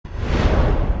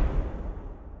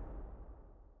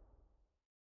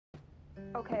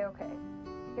Okay.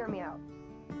 Hear me out.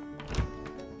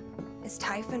 Is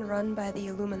Typhon run by the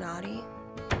Illuminati?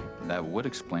 That would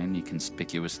explain the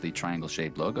conspicuously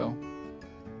triangle-shaped logo.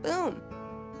 Boom!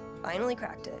 Finally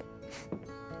cracked it.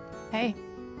 Hey.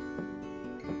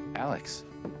 Alex.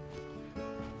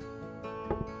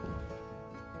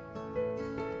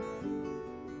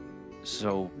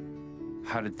 So,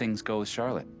 how did things go with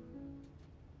Charlotte?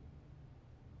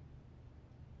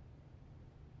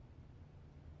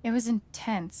 It was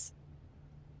intense.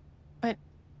 But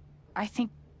I think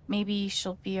maybe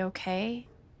she'll be okay.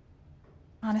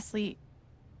 Honestly,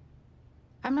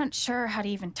 I'm not sure how to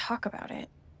even talk about it.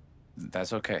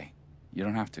 That's okay. You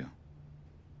don't have to.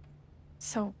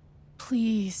 So,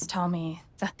 please tell me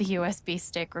that the USB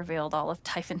stick revealed all of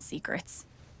Typhon's secrets.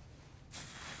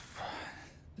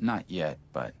 Not yet,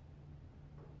 but...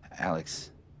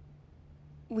 Alex...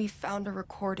 We found a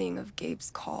recording of Gabe's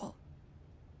call.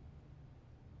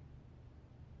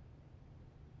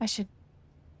 I should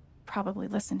probably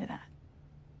listen to that.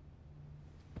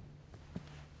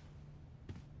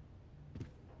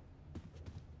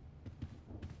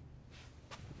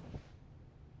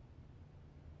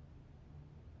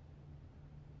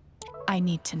 I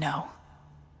need to know.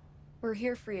 We're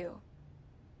here for you,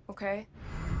 okay?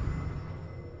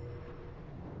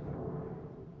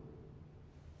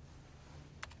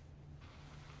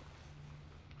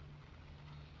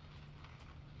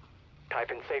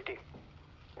 Type in safety.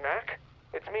 Mac?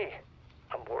 It's me.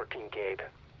 I'm working, Gabe.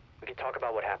 We can talk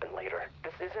about what happened later.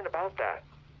 This isn't about that.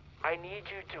 I need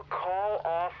you to call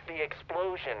off the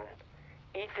explosion.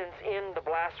 Ethan's in the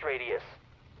blast radius.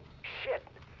 Shit.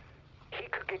 He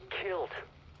could get killed.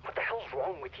 What the hell's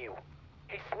wrong with you?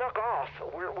 He snuck off.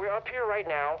 We're up here right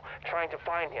now, trying to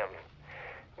find him.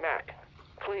 Mac,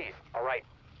 please. All right.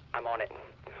 I'm on it.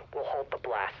 We'll halt the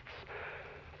blasts.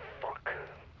 Fuck.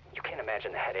 You can't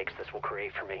imagine the headaches this will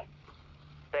create for me.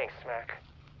 Thanks, Mac.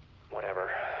 Whatever.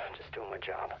 Just doing my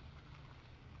job.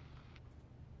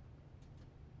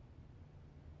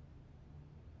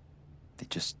 They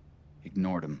just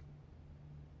ignored him.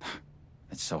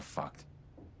 It's so fucked.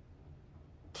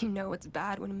 You know it's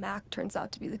bad when Mac turns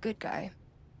out to be the good guy.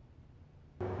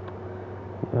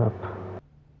 Yep.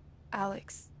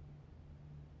 Alex.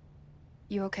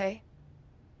 You okay?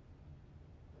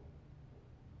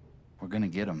 We're gonna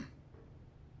get him.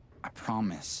 I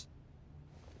promise.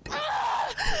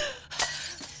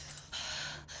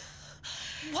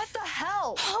 What the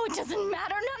hell? Oh, it doesn't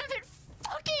matter. None of it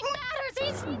fucking matters.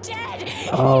 He's dead.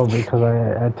 Oh, because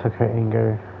I took her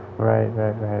anger. Right.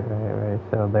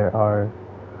 So there are...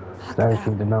 Fuck That that.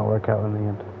 actually did not work out in the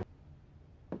end.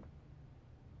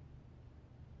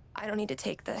 I don't need to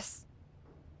take this.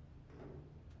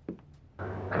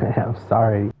 I'm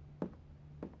sorry.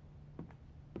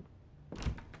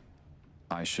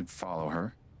 I should follow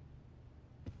her.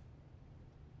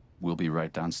 We'll be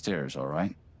right downstairs, all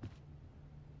right?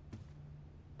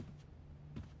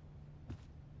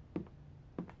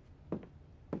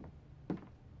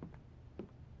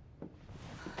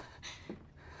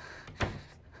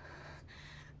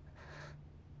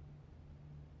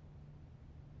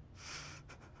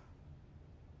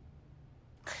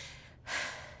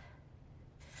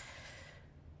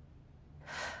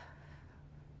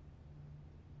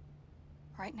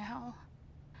 Right now,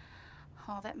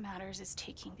 all that matters is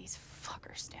taking these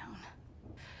fuckers down.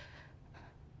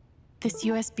 This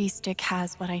USB stick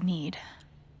has what I need.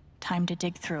 Time to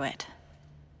dig through it.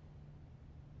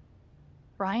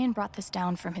 Ryan brought this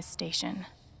down from his station.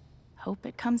 Hope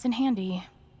it comes in handy.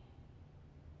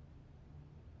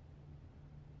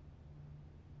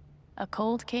 A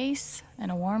cold case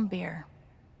and a warm beer.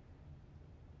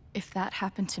 If that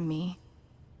happened to me,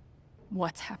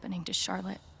 what's happening to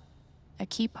Charlotte? A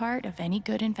key part of any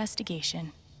good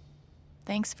investigation.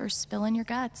 Thanks for spilling your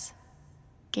guts.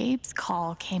 Gabe's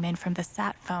call came in from the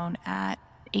sat phone at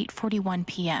 8:41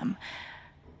 p.m.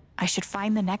 I should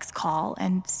find the next call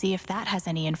and see if that has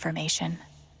any information.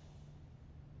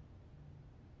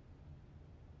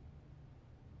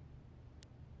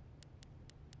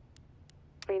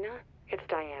 Lena, it's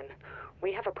Diane.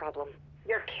 We have a problem.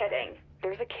 You're kidding.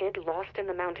 There's a kid lost in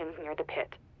the mountains near the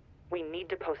pit. We need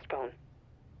to postpone.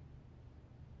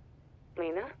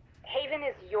 Lena? Haven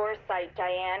is your site,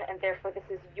 Diane, and therefore this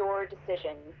is your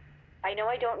decision. I know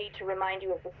I don't need to remind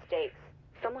you of the stakes.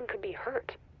 Someone could be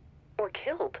hurt. Or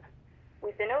killed.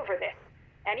 We've been over this.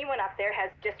 Anyone up there has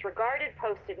disregarded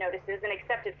posted notices and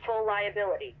accepted full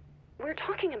liability. We're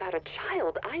talking about a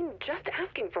child. I'm just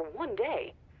asking for one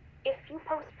day. If you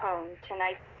postpone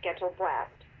tonight's scheduled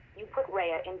blast, you put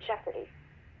Rhea in jeopardy.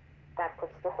 That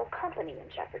puts the whole company in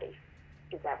jeopardy.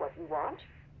 Is that what you want?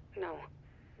 No.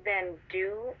 Then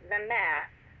do the math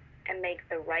and make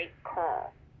the right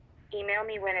call. Email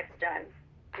me when it's done.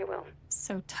 I will.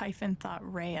 So Typhon thought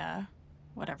Rhea,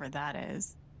 whatever that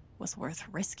is, was worth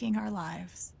risking our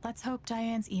lives. Let's hope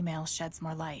Diane's email sheds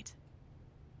more light.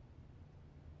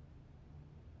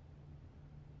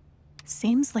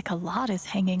 Seems like a lot is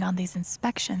hanging on these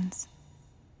inspections.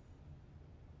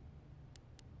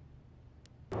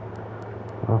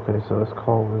 Okay, so this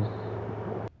call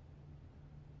was...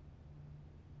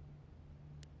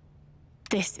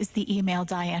 This is the email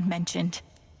Diane mentioned.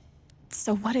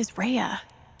 So what is Rhea?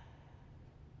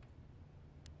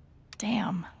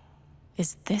 Damn.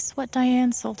 Is this what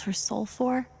Diane sold her soul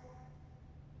for?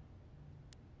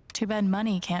 Too bad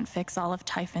money can't fix all of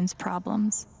Typhon's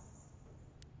problems.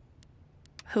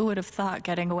 Who would have thought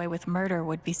getting away with murder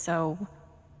would be so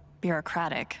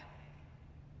bureaucratic?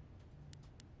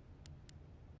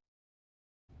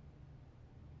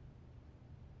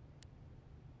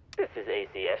 This is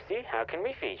ACFC. How can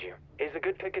we feed you? Is the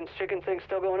Good Pickings chicken thing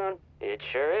still going on? It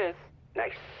sure is.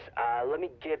 Nice. Let me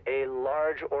get a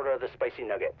large order of the spicy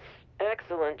nuggets.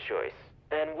 Excellent choice.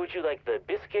 And would you like the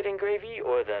biscuit and gravy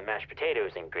or the mashed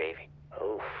potatoes and gravy?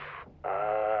 Oh,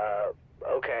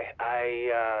 okay.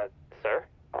 Sir?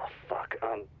 Oh, fuck.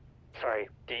 Sorry.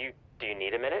 Do you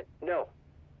need a minute? No.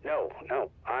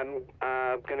 I'm,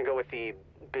 gonna go with the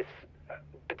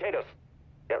potatoes.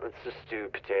 Yeah, let's just do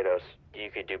potatoes. You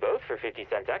could do both for 50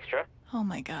 cents extra. Oh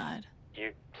my god.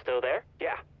 You still there?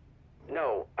 Yeah.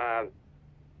 No,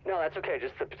 that's okay,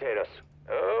 just the potatoes.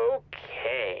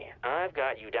 Okay, I've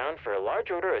got you down for a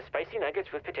large order of spicy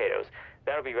nuggets with potatoes.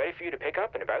 That'll be ready for you to pick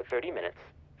up in about 30 minutes.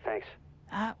 Thanks.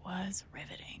 That was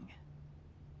riveting.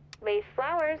 Lace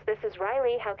Flowers, this is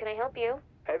Riley. How can I help you?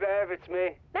 Hey, babe, it's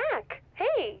me. Mac,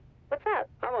 hey, what's up?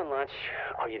 I'm on lunch.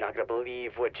 Oh, you're not gonna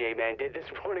believe what J-Man did this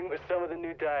morning with some of the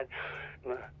new dye.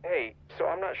 Hey, so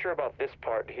I'm not sure about this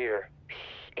part here.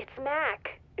 It's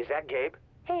Mac. Is that Gabe?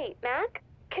 Hey, Mac,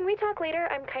 can we talk later?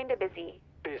 I'm kinda busy.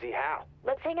 Busy how?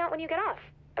 Let's hang out when you get off,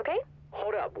 okay?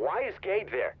 Hold up, why is Gabe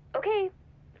there? Okay,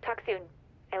 talk soon.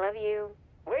 I love you.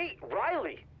 Wait,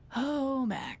 Riley! Oh,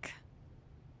 Mac.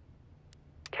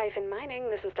 Typhon Mining,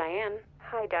 this is Diane.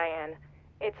 Hi, Diane.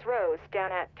 It's Rose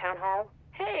down at Town Hall.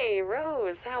 Hey,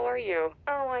 Rose, how are you?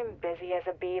 Oh, I'm busy as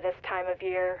a bee this time of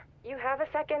year. You have a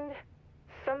second?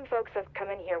 Some folks have come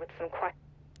in here with some questions.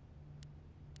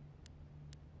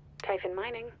 Typhon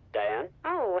Mining. Diane?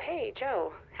 Oh, hey,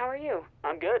 Joe. How are you?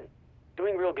 I'm good.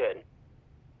 Doing real good.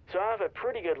 So I have a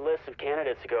pretty good list of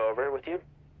candidates to go over with you.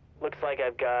 Looks like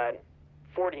I've got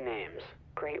 40 names.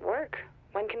 Great work.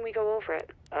 When can we go over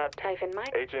it? Typhon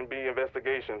Mining. H&B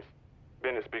Investigations.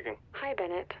 Bennett speaking. Hi,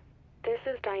 Bennett. This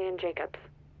is Diane Jacobs.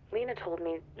 Lena told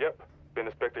me... Yep, been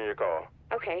expecting your call.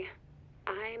 Okay.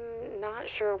 I'm not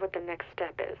sure what the next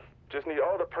step is. Just need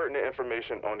all the pertinent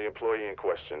information on the employee in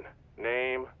question.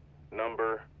 Name,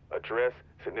 number, address,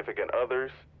 significant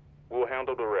others. We'll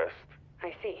handle the rest.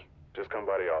 I see. Just come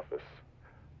by the office.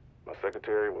 My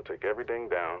secretary will take everything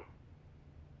down.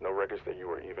 No records that you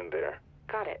were even there.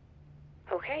 Got it.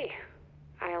 Okay.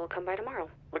 I'll come by tomorrow.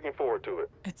 Looking forward to it.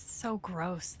 It's so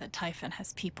gross that Typhon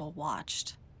has people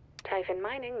watched. Typhon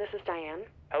Mining, this is Diane.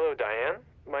 Hello, Diane.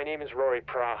 My name is Rory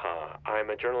Praha. I'm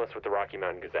a journalist with the Rocky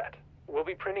Mountain Gazette. We'll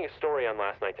be printing a story on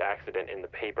last night's accident in the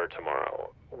paper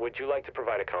tomorrow. Would you like to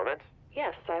provide a comment?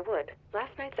 Yes, I would.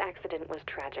 Last night's accident was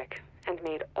tragic, and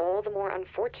made all the more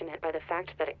unfortunate by the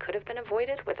fact that it could have been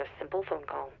avoided with a simple phone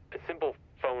call. A simple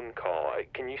phone call.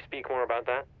 Can you speak more about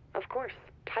that? Of course.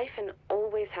 Typhon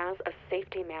always has a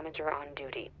safety manager on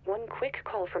duty. One quick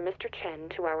call from Mr. Chen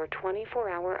to our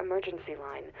 24-hour emergency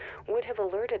line would have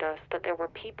alerted us that there were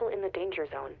people in the danger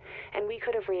zone, and we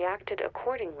could have reacted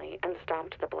accordingly and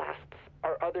stopped the blasts.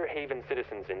 Are other Haven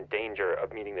citizens in danger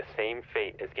of meeting the same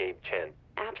fate as Gabe Chen?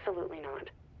 Absolutely not.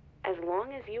 As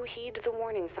long as you heed the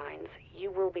warning signs,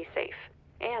 you will be safe.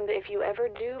 And if you ever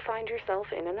do find yourself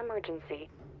in an emergency,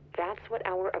 that's what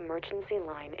our emergency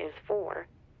line is for.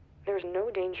 There's no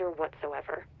danger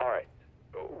whatsoever. All right.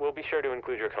 We'll be sure to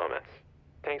include your comments.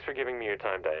 Thanks for giving me your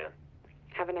time, Diane.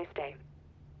 Have a nice day.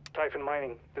 Typhon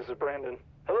Mining, this is Brandon.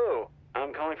 Hello.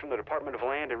 I'm calling from the Department of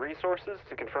Land and Resources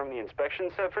to confirm the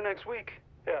inspection set for next week.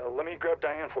 Yeah, let me grab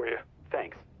Diane for you.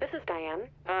 Thanks. This is Diane.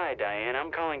 Hi, Diane.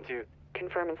 I'm calling to...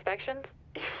 Confirm inspections?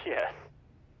 Yes.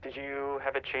 Did you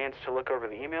have a chance to look over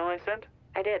the email I sent?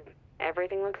 I did.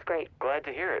 Everything looks great. Glad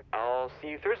to hear it. I'll see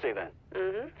you Thursday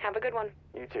then. Have a good one.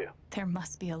 You too. There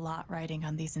must be a lot riding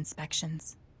on these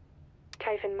inspections.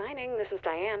 Typhon Mining, this is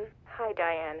Diane. Hi,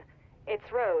 Diane.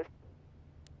 It's Rose.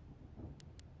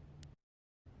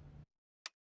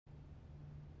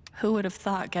 Who would have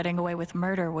thought getting away with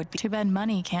murder would be? Too bad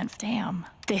money can't. Damn.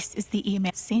 This is the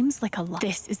email. Seems like a lot.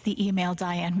 This is the email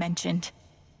Diane mentioned.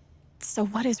 So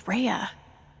what is Rhea?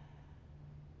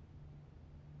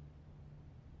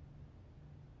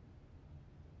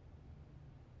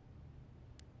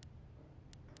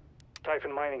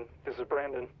 Typhon Mining, this is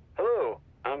Brandon. Hello,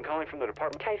 I'm calling from the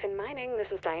department. Typhon Mining, this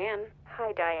is Diane.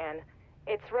 Hi, Diane.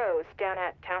 It's Rose down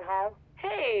at Town Hall.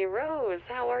 Hey, Rose,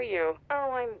 how are you?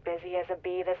 Oh, I'm busy as a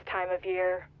bee this time of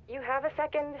year. You have a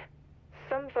second?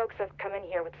 Some folks have come in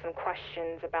here with some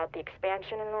questions about the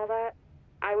expansion and all that.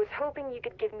 I was hoping you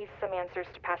could give me some answers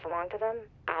to pass along to them.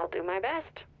 I'll do my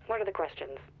best. What are the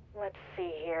questions? Let's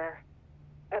see here.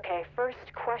 Okay,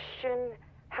 first question.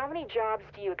 How many jobs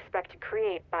do you expect to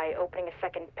create by opening a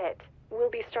second pit?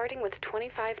 We'll be starting with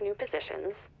 25 new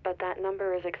positions, but that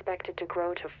number is expected to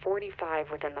grow to 45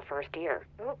 within the first year.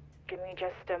 Oh, give me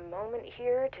just a moment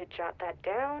here to jot that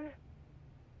down.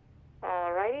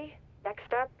 Alrighty,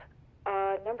 next up,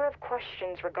 number of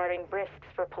questions regarding risks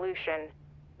for pollution.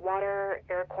 Water,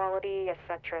 air quality,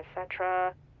 etc.,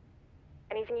 etc.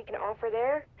 Anything you can offer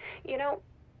there? You know,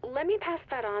 let me pass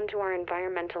that on to our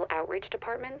environmental outreach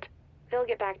department. They'll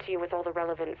get back to you with all the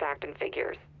relevant fact and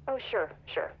figures. Oh, sure.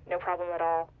 No problem at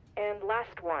all. And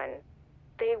last one.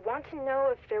 They want to know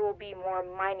if there will be more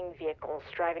mining vehicles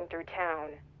driving through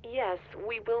town. Yes,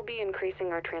 we will be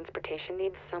increasing our transportation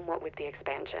needs somewhat with the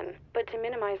expansion. But to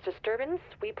minimize disturbance,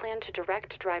 we plan to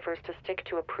direct drivers to stick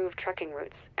to approved trucking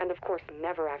routes. And of course,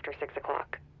 never after 6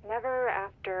 o'clock. Never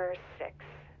after 6.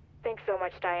 Thanks so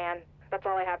much, Diane. That's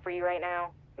all I have for you right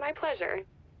now. My pleasure.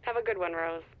 Have a good one,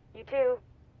 Rose. You too.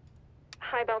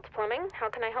 Hi, Belt Plumbing. How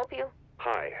can I help you?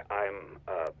 Hi, I'm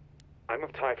of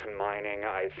Typhon Mining.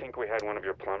 I think we had one of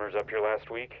your plumbers up here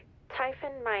last week.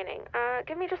 Typhon Mining.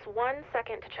 Give me just 1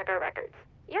 second to check our records.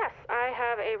 Yes, I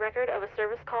have a record of a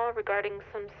service call regarding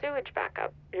some sewage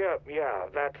backup. Yeah,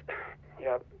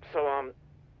 so,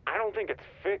 I don't think it's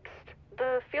fixed.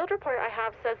 The field report I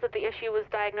have says that the issue was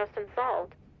diagnosed and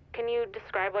solved. Can you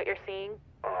describe what you're seeing?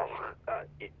 I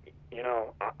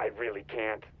really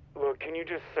can't. Look, can you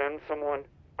just send someone?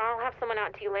 I'll have someone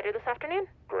out to you later this afternoon.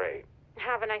 Great.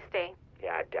 Have a nice day.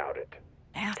 Yeah, I doubt it.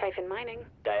 Typhon Mining.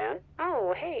 Diane?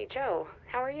 Oh, hey, Joe.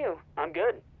 How are you? I'm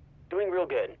good. Doing real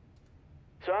good.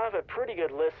 So I have a pretty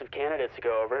good list of candidates to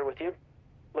go over with you.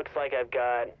 Looks like I've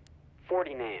got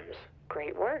 40 names.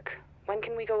 Great work. When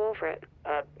can we go over it?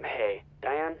 Hey,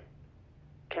 Diane?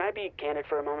 Can I be candid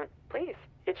for a moment? Please.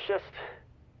 It's just,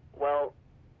 well,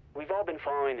 we've all been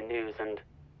following the news and,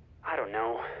 I don't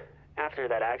know, after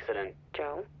that accident.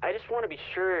 Joe? I just want to be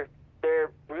sure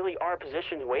there really are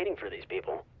positions waiting for these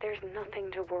people. There's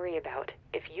nothing to worry about.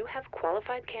 If you have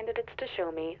qualified candidates to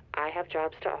show me, I have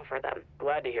jobs to offer them.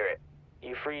 Glad to hear it.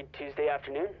 You free Tuesday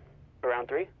afternoon? Around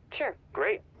 3? Sure.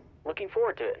 Great. Looking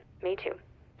forward to it. Me too.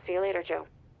 See you later, Joe.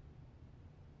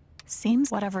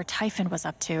 Seems whatever Typhon was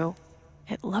up to,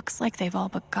 it looks like they've all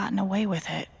but gotten away with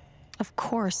it. Of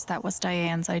course, that was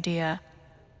Diane's idea.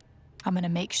 I'm gonna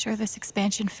make sure this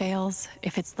expansion fails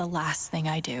if it's the last thing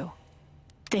I do.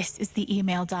 This is the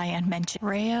email Diane mentioned.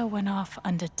 Rhea went off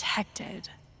undetected.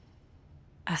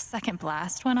 A second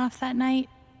blast went off that night?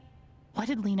 What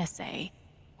did Lena say?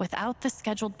 Without the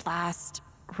scheduled blast,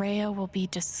 Rhea will be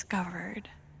discovered.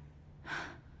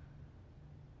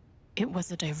 It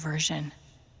was a diversion.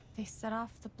 They set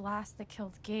off the blast that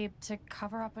killed Gabe to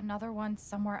cover up another one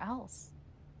somewhere else.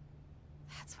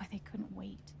 That's why they couldn't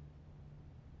wait.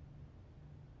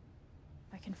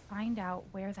 If I can find out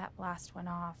where that blast went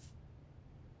off,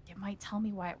 it might tell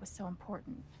me why it was so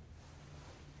important.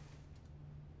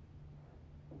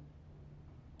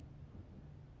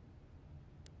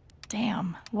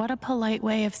 Damn, what a polite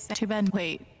way of saying. Too bad.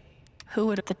 Wait, who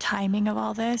would the timing of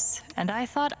all this? And I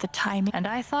thought the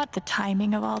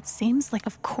timing of all seems like,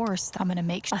 of course, I'm gonna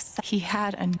make sure he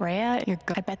had a Rhea. You're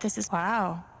good. I bet this is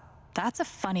wow. That's a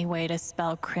funny way to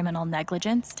spell criminal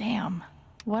negligence. Damn,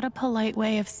 what a polite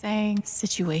way of saying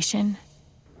situation.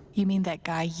 You mean that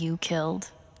guy you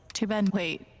killed? Too bad.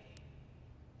 Wait.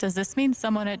 Does this mean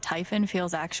someone at Typhon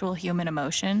feels actual human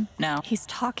emotion? No. He's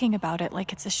talking about it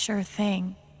like it's a sure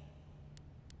thing.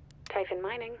 Typhon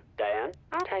Mining. Diane?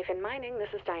 Typhon Mining, this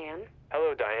is Diane.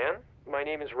 Hello, Diane. My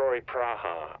name is Rory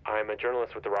Praha. I'm a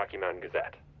journalist with the Rocky Mountain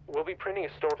Gazette. We'll be printing a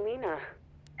story. Lena.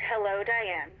 Hello,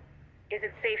 Diane. Is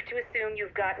it safe to assume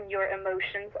you've gotten your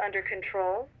emotions under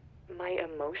control? My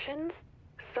emotions?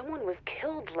 Someone was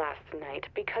killed last night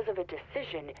because of a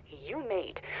decision you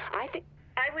made. I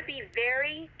would be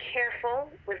very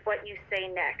careful with what you say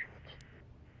next.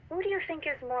 Who do you think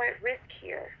is more at risk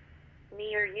here?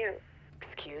 Me or you?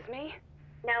 Excuse me?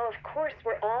 Now, of course,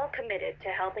 we're all committed to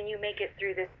helping you make it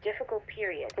through this difficult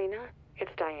period. Lena,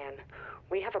 it's Diane.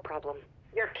 We have a problem.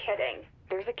 You're kidding.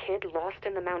 There's a kid lost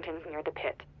in the mountains near the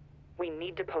pit. We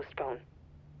need to postpone.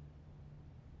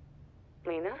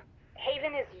 Lena?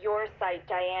 Haven is your site,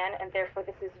 Diane, and therefore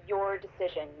this is your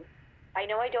decision. I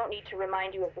know I don't need to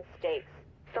remind you of the stakes.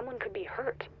 Someone could be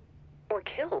hurt. Or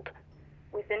killed.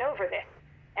 We've been over this.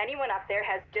 Anyone up there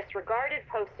has disregarded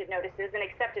posted notices and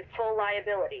accepted full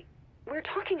liability. We're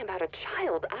talking about a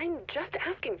child. I'm just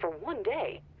asking for one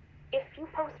day. If you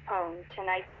postpone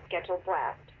tonight's scheduled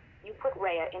blast, you put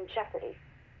Rhea in jeopardy.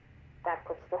 That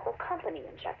puts the whole company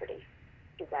in jeopardy.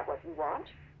 Is that what you want?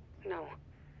 No.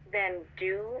 Then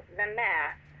do the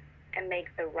math and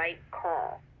make the right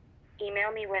call.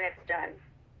 Email me when it's done.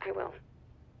 I will.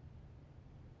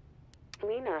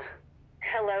 Lena.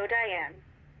 Hello, Diane.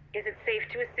 Is it safe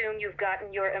to assume you've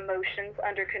gotten your emotions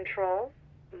under control?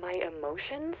 My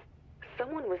emotions?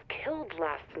 Someone was killed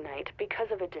last night because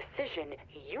of a decision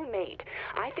you made.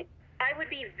 I would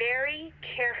be very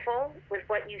careful with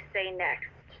what you say next.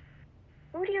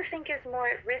 Who do you think is more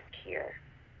at risk here?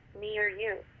 Me or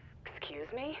you? Excuse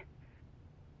me?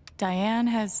 Diane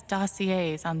has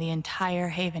dossiers on the entire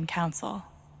Haven Council.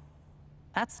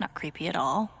 That's not creepy at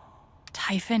all.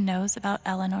 Typhon knows about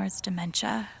Eleanor's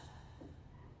dementia.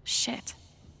 Shit.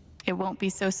 It won't be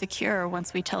so secure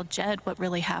once we tell Jed what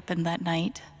really happened that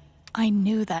night. I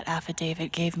knew that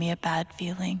affidavit gave me a bad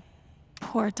feeling.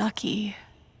 Poor Ducky.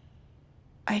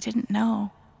 I didn't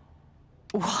know.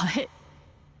 What?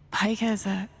 Pike has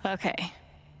a... Okay.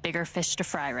 Bigger fish to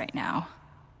fry right now.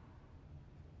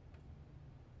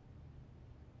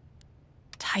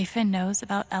 Typhon knows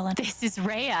about Ellen. This is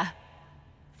Rhea.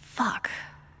 Fuck.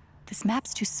 This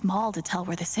map's too small to tell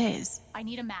where this is. I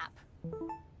need a map.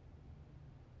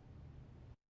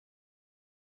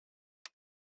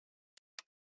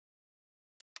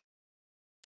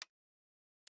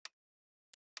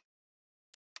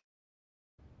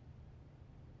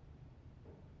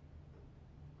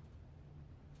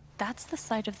 That's the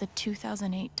site of the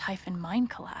 2008 Typhon mine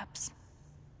collapse.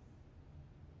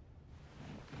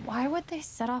 Why would they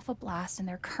set off a blast in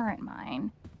their current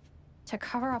mine to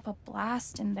cover up a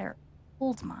blast in their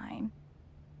old mine?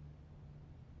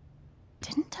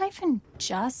 Didn't Typhon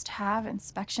just have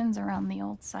inspections around the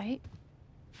old site?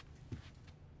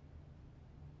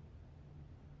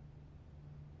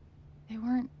 They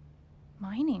weren't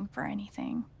mining for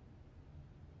anything.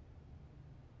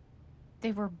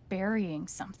 They were burying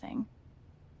something.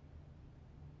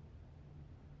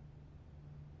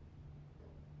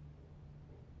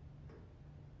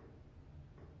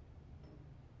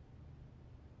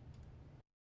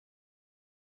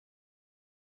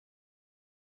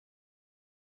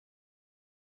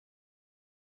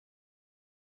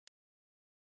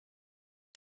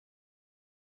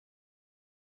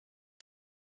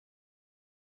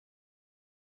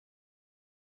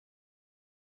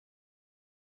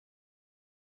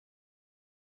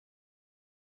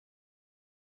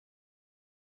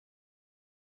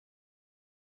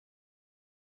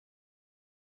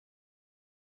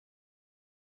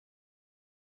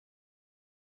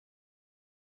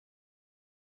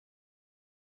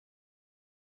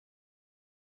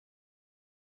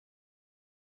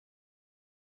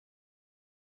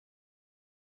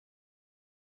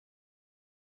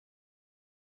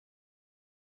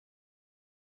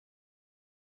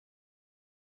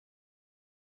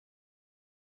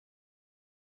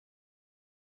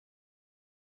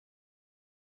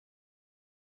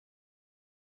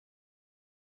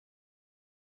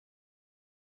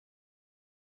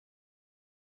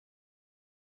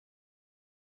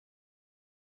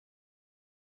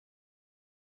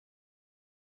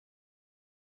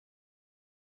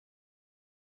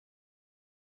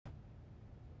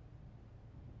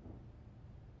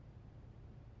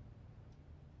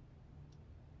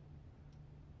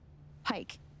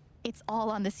 Pike, it's all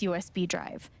on this USB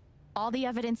drive. All the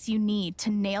evidence you need to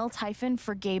nail Typhon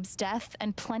for Gabe's death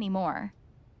and plenty more.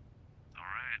 All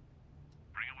right.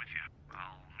 Bring it with you.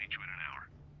 I'll meet you in an hour.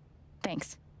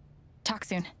 Thanks. Talk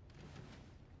soon.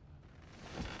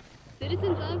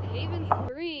 Citizens of Haven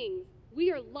Springs,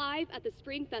 we are live at the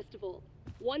Spring Festival.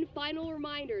 One final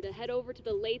reminder to head over to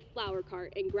the Lathe Flower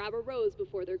Cart and grab a rose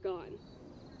before they're gone.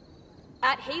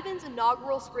 At Haven's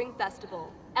inaugural Spring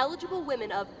Festival, eligible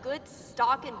women of good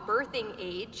stock and birthing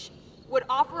age would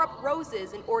offer up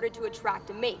roses in order to attract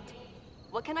a mate.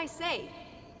 What can I say?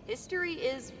 History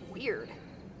is weird.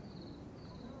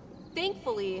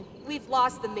 Thankfully, we've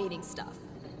lost the mating stuff,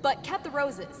 but kept the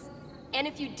roses. And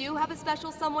if you do have a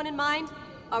special someone in mind,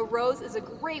 a rose is a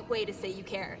great way to say you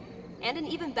care. And an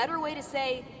even better way to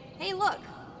say, hey look,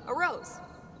 a rose.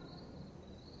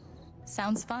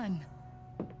 Sounds fun.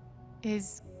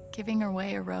 Is giving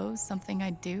away a rose something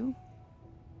I'd do?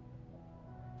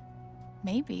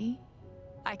 Maybe.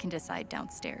 I can decide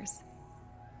downstairs.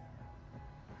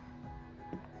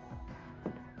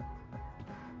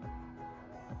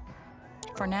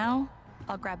 For now,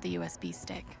 I'll grab the USB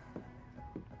stick.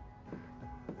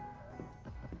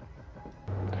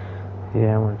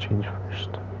 Yeah, I want to change first.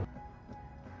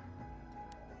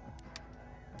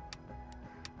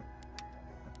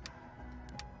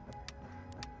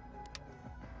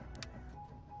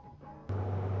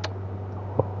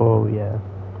 Oh, yeah.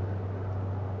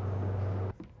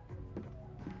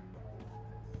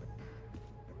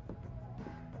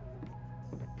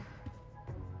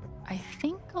 I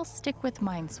think I'll stick with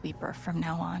Minesweeper from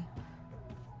now on.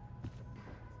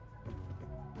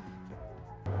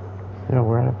 Yeah,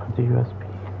 where did I put the USB?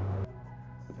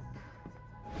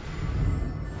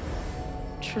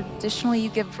 Traditionally, you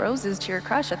give roses to your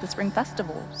crush at the Spring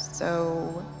Festival,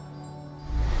 so...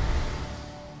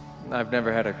 I've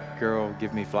never had a girl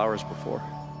give me flowers before.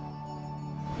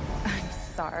 I'm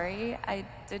sorry. I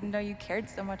didn't know you cared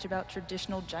so much about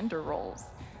traditional gender roles.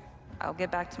 I'll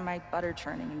get back to my butter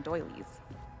churning and doilies.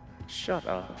 Shut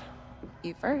up.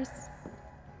 You first.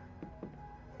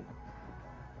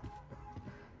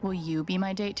 Will you be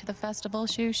my date to the festival,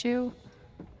 Shoo Shoo?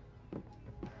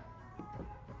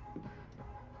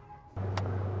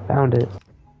 Found it.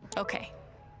 Okay,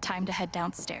 time to head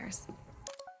downstairs.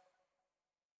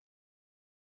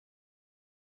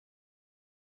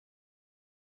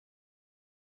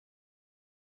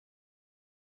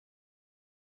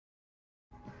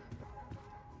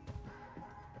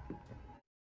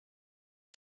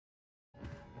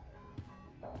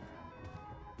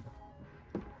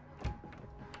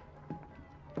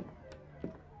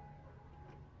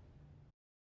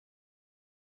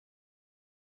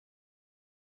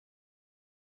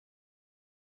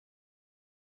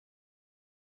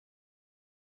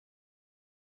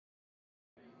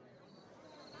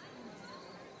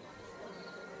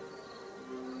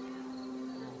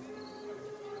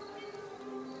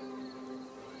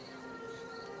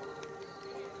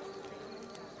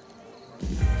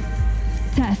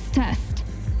 Test.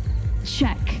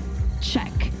 Check.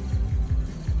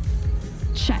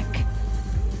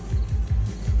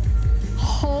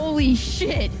 Holy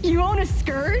shit, you own a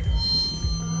skirt?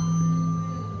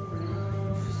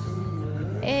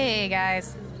 Hey,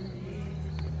 guys.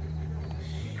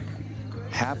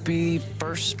 Happy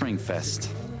first Springfest.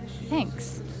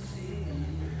 Thanks.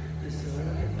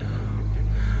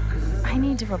 I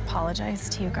need to apologize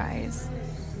to you guys.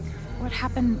 What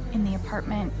happened in the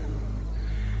apartment,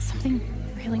 something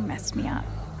really messed me up.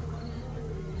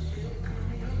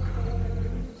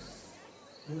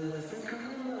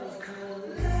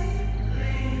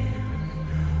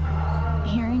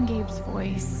 Hearing Gabe's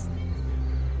voice,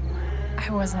 I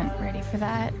wasn't ready for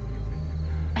that.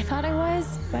 I thought I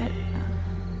was, but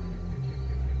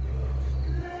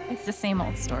it's the same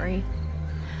old story.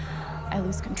 I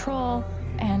lose control,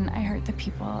 and I hurt the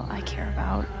people I care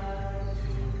about.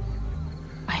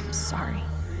 I'm sorry.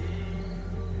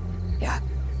 Yeah.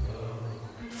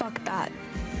 Fuck that.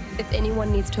 If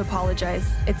anyone needs to apologize,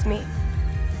 it's me.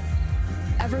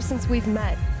 Ever since we've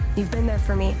met, you've been there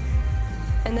for me.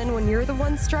 And then when you're the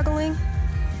one struggling,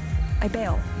 I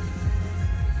bail.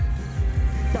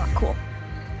 Not cool.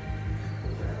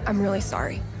 I'm really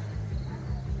sorry.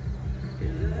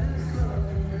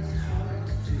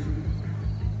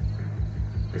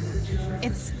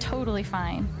 It's totally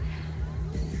fine.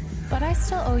 But I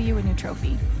still owe you a new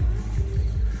trophy.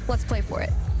 Let's play for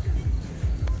it.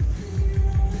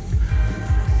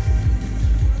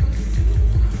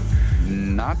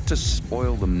 Not to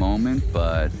spoil the moment,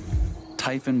 but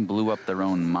Typhon blew up their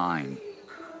own mine.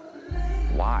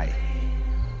 Why?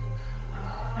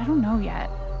 I don't know yet.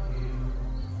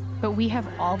 But we have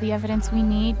all the evidence we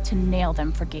need to nail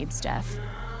them for Gabe's death.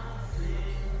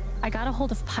 I got a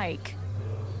hold of Pike.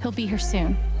 He'll be here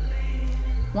soon.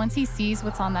 Once he sees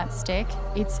what's on that stick,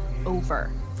 it's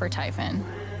over for Typhon.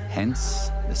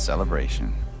 Hence the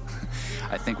celebration.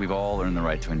 I think we've all earned the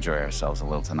right to enjoy ourselves a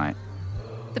little tonight.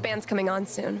 The band's coming on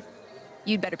soon.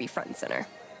 You'd better be front and center.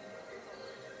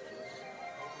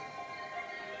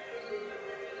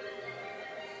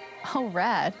 Oh,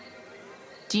 rad.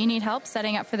 Do you need help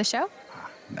setting up for the show?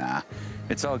 Nah,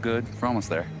 it's all good. We're almost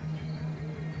there.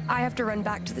 I have to run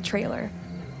back to the trailer.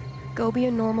 Go be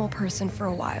a normal person for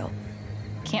a while.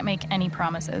 Can't make any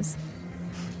promises.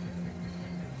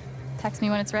 Text me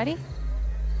when it's ready.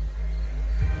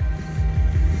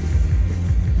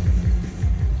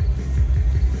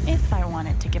 If I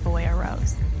wanted to give away a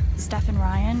rose, Steph and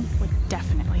Ryan would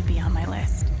definitely be on my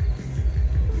list.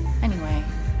 Anyway,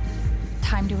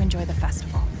 time to enjoy the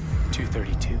festival.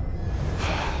 232.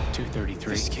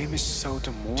 233. This game is so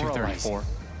demoralizing. 234.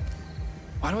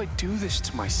 Why do I do this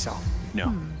to myself?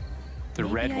 No. The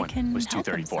Maybe red I one can was help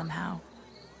him 234. somehow.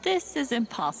 This is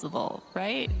impossible,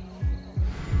 right?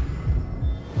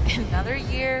 Another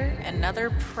year, another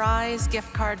prize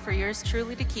gift card for yours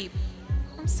truly to keep.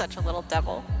 I'm such a little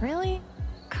devil. Really?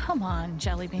 Come on,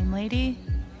 Jellybean Lady.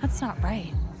 That's not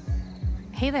right.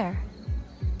 Hey there.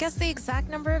 Guess the exact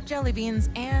number of jelly beans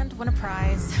and win a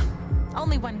prize.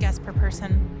 Only one guess per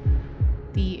person.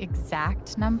 The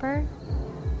exact number?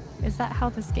 Is that how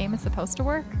this game is supposed to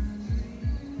work?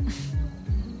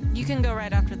 You can go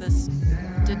right after this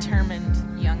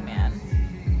determined young man.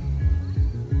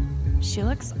 She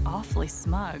looks awfully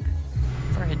smug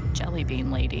for a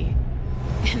Jellybean Lady.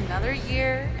 Another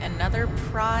year, another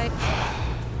prize.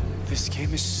 This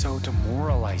game is so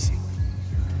demoralizing.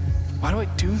 Why do I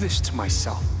do this to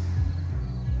myself?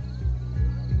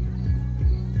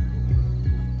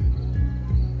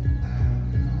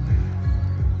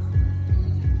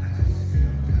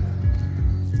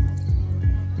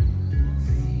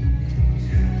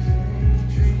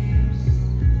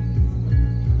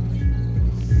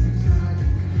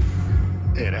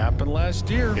 It happened last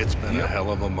year. It's been a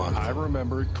hell of a month. I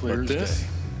remember it clear But as this day.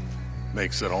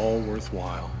 makes it all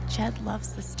worthwhile. Jed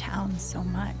loves this town so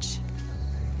much.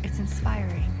 It's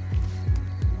inspiring.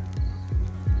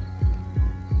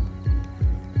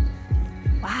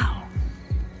 Wow,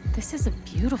 this is a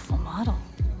beautiful model.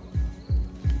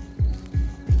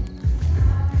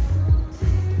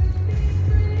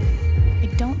 I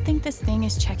don't think this thing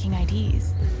is checking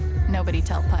IDs. Nobody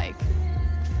tell Pike.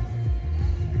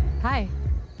 Hi.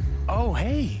 Oh,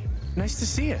 hey. Nice to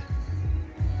see you.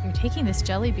 You're taking this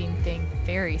Jellybean thing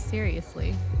very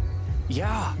seriously.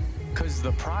 Yeah, because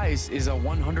the prize is a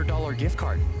 $100 gift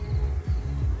card.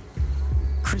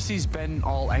 Chrissy's been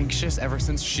all anxious ever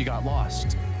since she got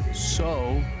lost.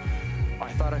 So, I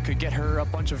thought I could get her a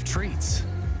bunch of treats.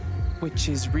 Which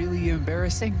is really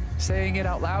embarrassing, saying it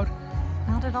out loud.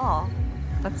 Not at all.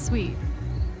 That's sweet.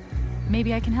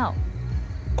 Maybe I can help.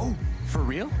 Oh, for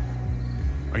real?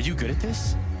 Are you good at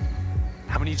this?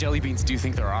 How many jelly beans do you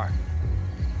think there are?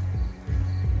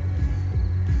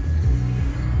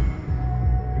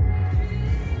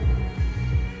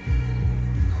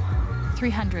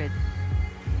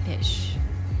 $300-ish.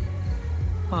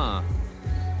 Huh.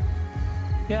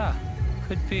 Yeah,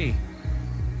 could be.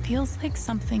 Feels like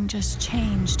something just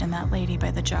changed in that lady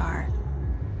by the jar.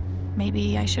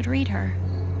 Maybe I should read her.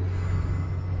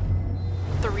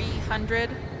 300?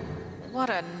 What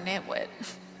a nitwit.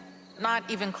 Not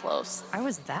even close. I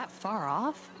was that far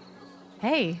off?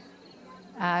 Hey,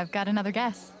 I've got another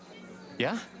guess.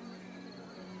 Yeah?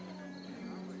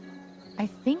 I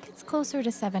think it's closer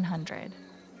to 700.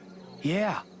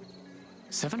 Yeah.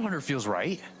 700 feels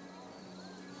right.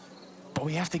 But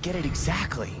we have to get it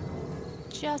exactly.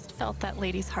 Just felt that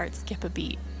lady's heart skip a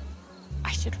beat.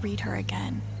 I should read her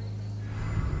again.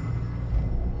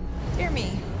 Dear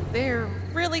me, they're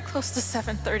really close to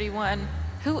 731.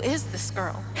 Who is this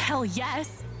girl? Hell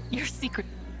yes! Your secret.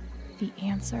 The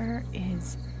answer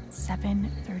is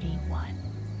 731.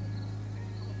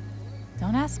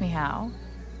 Don't ask me how.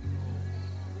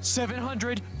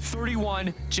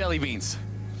 731 jelly beans.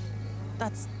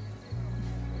 That's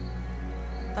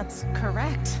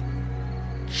correct.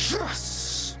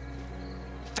 Yes!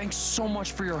 Thanks so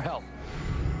much for your help.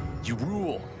 You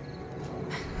rule.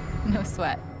 No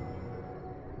sweat.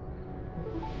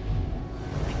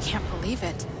 I can't believe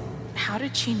it. How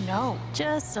did she know?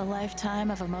 Just a lifetime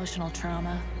of emotional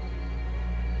trauma.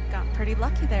 Got pretty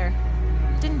lucky there,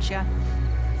 didn't ya?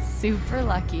 Super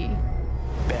lucky.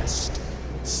 Best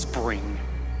spring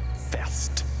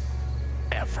fest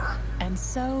ever. And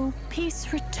so,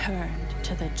 peace returned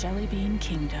to the Jellybean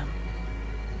Kingdom.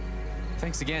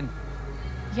 Thanks again.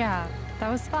 Yeah, that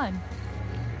was fun.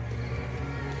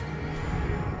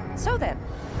 So then,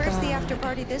 where's the after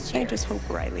party this year? I just hope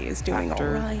Riley is doing all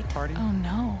right. Party? Oh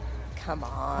no. Come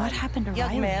on. What happened to Young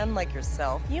Riley? man like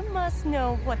yourself, you must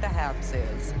know what the haps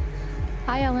is.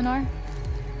 Hi, Eleanor.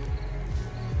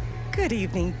 Good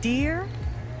evening, dear.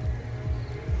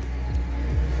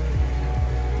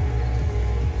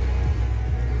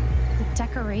 The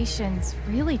decorations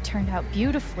really turned out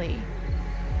beautifully.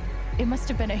 It must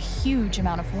have been a huge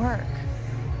amount of work.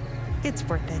 It's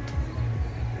worth it.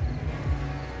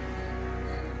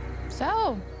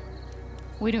 So,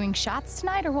 we doing shots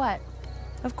tonight or what?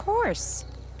 Of course.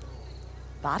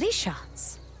 Body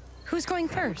shots. Who's going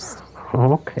first?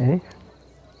 Okay.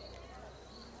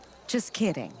 Just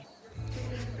kidding.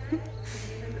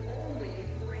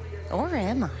 Or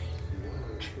am I?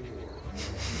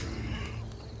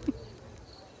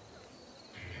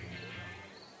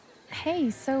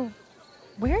 Hey, so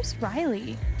where's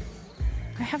Riley?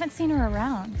 I haven't seen her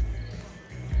around.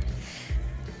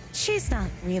 She's not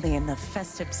really in the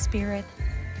festive spirit.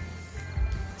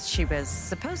 She was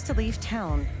supposed to leave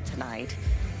town tonight.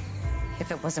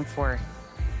 If it wasn't for,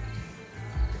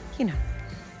 you know.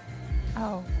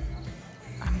 Oh,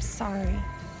 I'm sorry.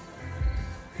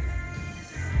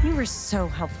 You were so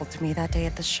helpful to me that day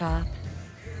at the shop.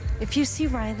 If you see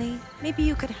Riley, maybe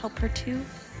you could help her too.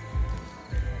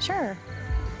 Sure.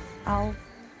 I'll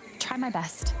try my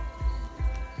best.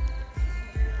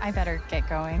 I better get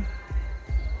going.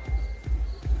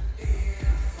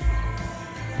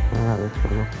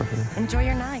 Enjoy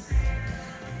your night.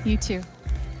 You too.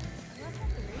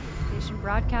 Station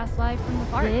broadcast live from the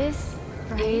park. This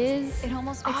is It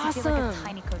almost makes awesome. me feel like a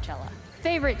tiny Coachella.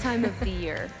 Favorite time of the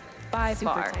year, by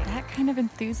Super far. tiny. That kind of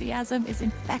enthusiasm is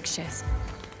infectious,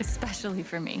 especially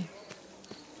for me.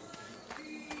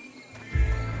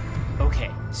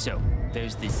 Okay, so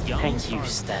there's this young. Thank you,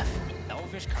 Steph.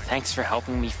 Thanks for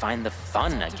helping me find the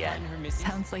fun again.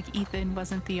 Sounds like Ethan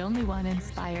wasn't the only one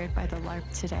inspired by the LARP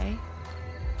today.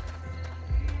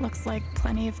 Looks like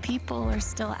plenty of people are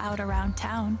still out around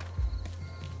town.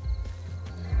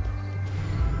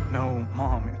 No,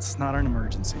 Mom, it's not an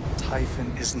emergency. Typhon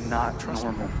is not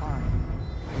normal.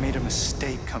 I made a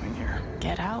mistake coming here.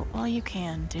 Get out while you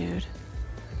can, dude.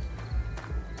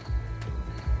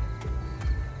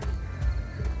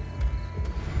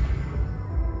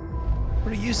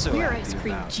 What are you so We're happy ice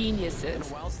cream about?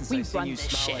 geniuses. We run this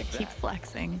shit. Keep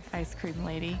flexing, ice cream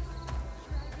lady.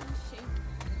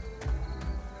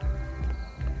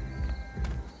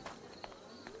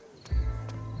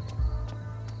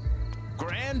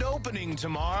 Grand opening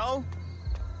tomorrow.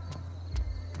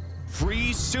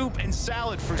 Free soup and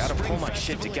salad for Gotta Spring pull my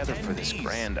Festival shit together for this attendees.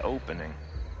 grand opening.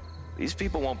 These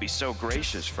people won't be so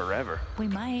gracious forever. We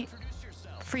might.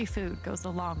 Free food goes a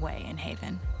long way in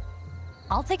Haven.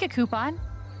 I'll take a coupon.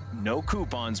 No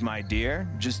coupons, my dear.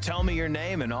 Just tell me your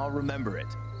name and I'll remember it.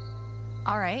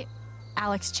 All right,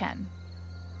 Alex Chen.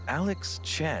 Alex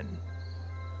Chen.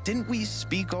 Didn't we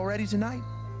speak already tonight?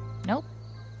 Nope.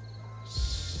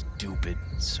 Stupid.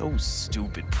 So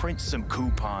stupid. Print some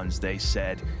coupons, they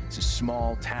said. It's a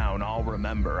small town, I'll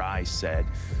remember, I said.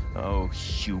 Oh,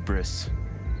 hubris.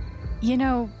 You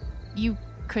know, you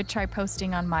could try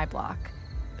posting on my block.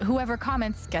 Whoever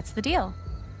comments gets the deal.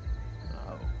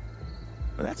 Oh.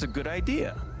 Well, that's a good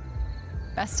idea.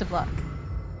 Best of luck.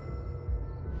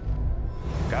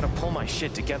 Gotta pull my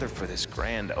shit together for this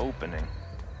grand opening.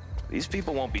 These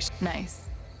people won't be. Nice.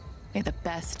 May the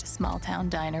best small town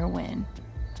diner win.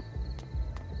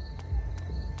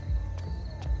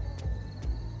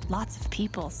 Lots of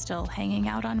people still hanging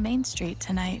out on Main Street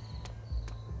tonight.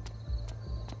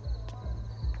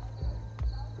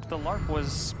 The LARP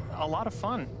was a lot of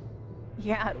fun.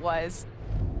 Yeah, it was.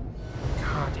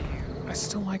 God, I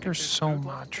still like her so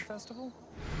much.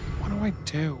 What do I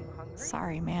do?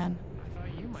 Sorry, man.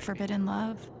 Forbidden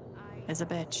love is a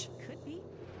bitch.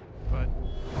 But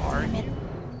are Damn it. you?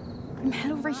 I'm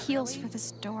head over heels for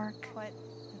this dork.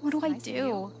 What do I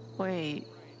do? Wait,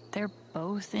 they're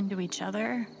both into each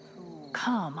other?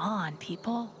 Come on,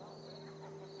 people.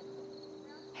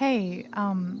 Hey,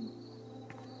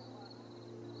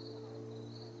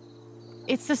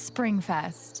 it's the Spring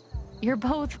Fest. You're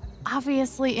both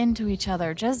obviously into each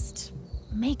other. Just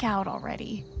make out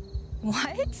already.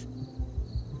 What?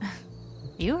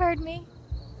 You heard me.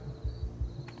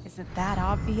 Is it that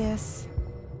obvious?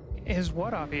 Is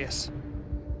what obvious?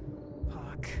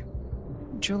 Fuck.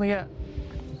 Julia,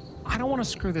 I don't want to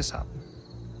screw this up.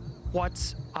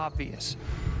 What's obvious?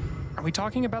 Are we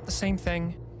talking about the same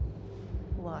thing?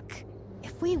 Look,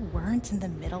 if we weren't in the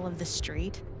middle of the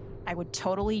street, I would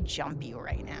totally jump you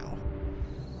right now.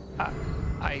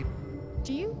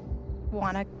 Do you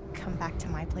want to come back to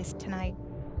my place tonight?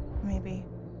 Maybe.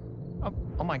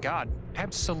 Oh my god,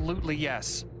 absolutely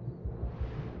yes.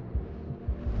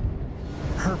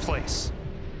 Her place.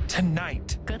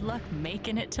 Tonight. Good luck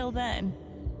making it till then.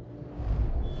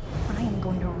 I am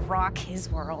going to rock his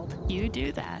world. You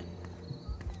do that.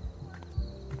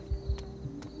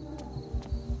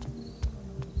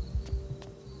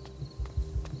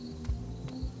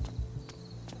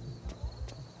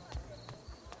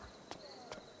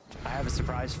 I have a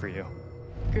surprise for you.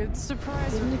 Good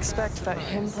surprise. Didn't expect that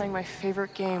him playing my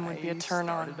favorite game would be a turn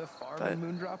on, but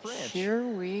here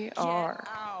we are.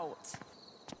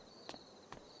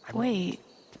 Wait,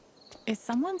 is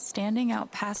someone standing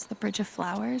out past the Bridge of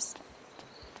Flowers?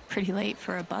 Pretty late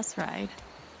for a bus ride.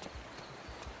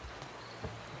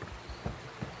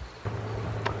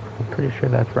 I'm pretty sure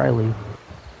that's Riley.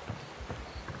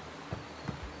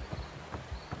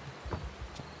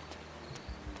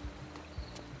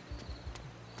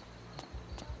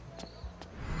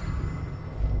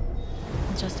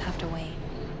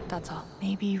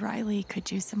 maybe Riley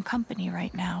could use some company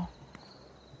right now.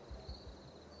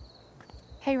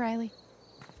 Hey, Riley.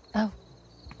 Oh.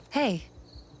 Hey.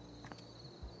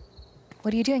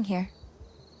 What are you doing here?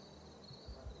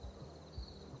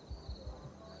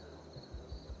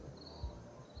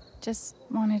 Just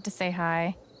wanted to say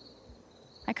hi.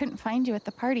 I couldn't find you at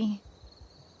the party.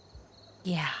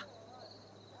 Yeah.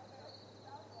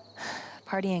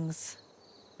 Partying's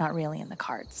not really in the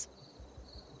cards.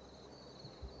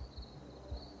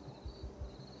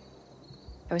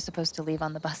 I was supposed to leave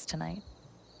on the bus tonight.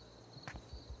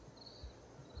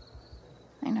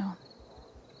 I know.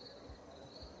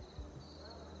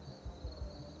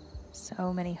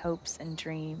 So many hopes and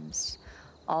dreams,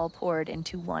 all poured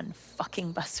into one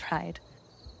fucking bus ride.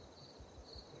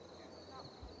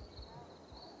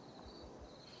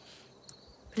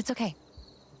 But it's okay.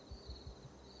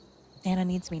 Nana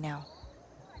needs me now.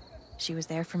 She was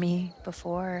there for me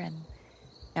before, and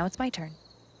now it's my turn.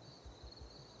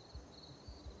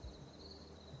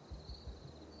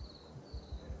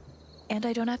 And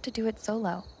I don't have to do it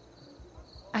solo.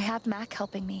 I have Mac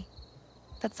helping me.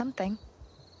 That's something.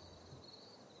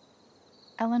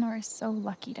 Eleanor is so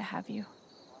lucky to have you.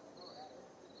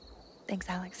 Thanks,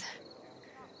 Alex.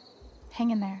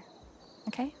 Hang in there,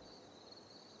 okay?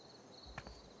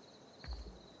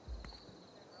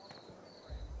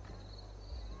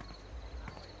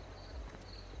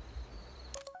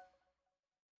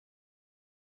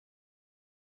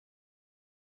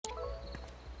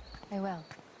 I will.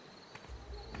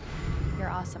 You're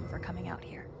awesome for coming out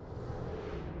here.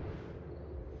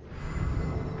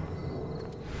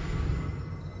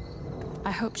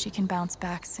 I hope she can bounce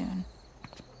back soon.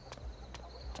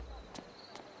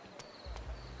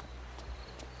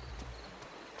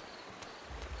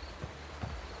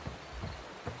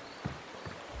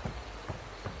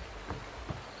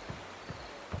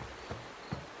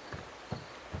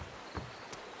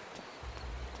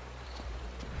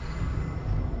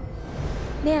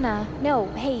 Nana, no,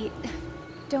 hey,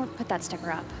 don't put that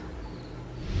sticker up.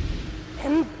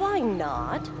 And why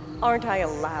not? Aren't I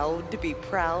allowed to be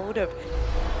proud of...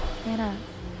 Nana,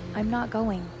 I'm not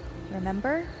going,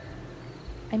 remember?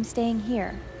 I'm staying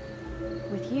here.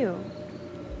 With you.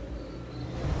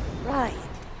 Right.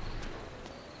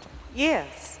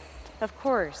 Yes, of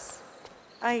course.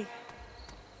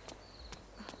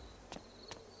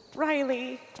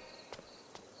 Riley.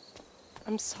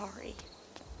 I'm sorry.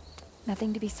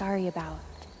 Nothing to be sorry about.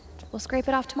 We'll scrape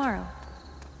it off tomorrow.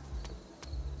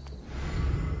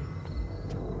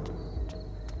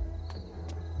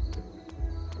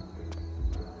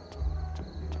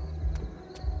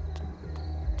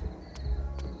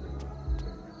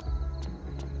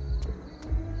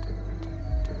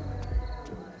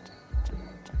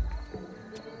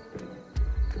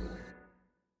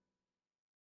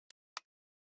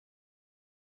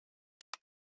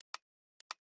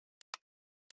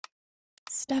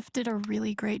 Steph did a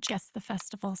really great guess the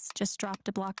festivals. Just dropped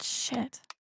a block. Shit.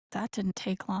 That didn't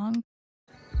take long.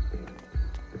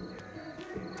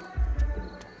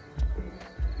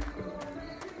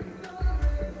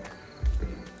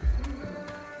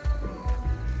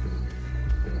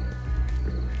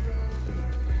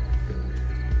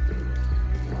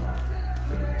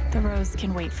 The rose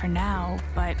can wait for now,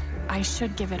 but I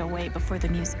should give it away before the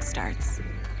music starts.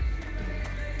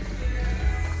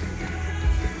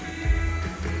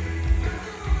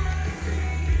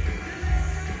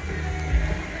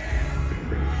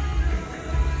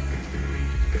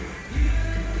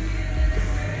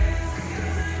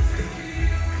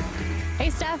 Hey,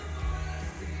 Steph.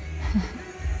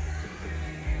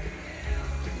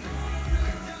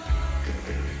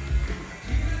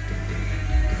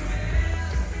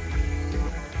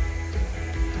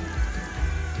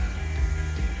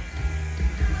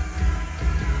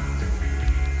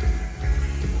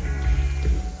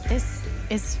 This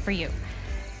is for you.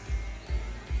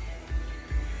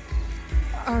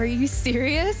 Are you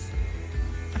serious?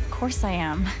 Of course I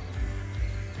am.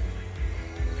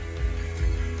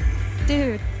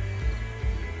 Dude,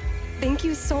 thank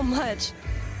you so much.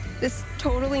 This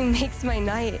totally makes my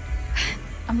night.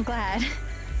 I'm glad.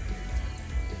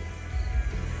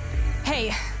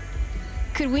 Hey,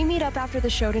 could we meet up after the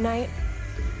show tonight?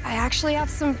 I actually have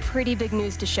some pretty big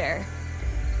news to share.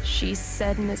 She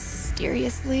said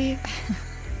mysteriously.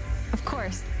 Of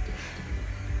course.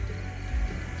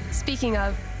 Speaking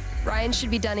of, Ryan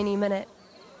should be done any minute.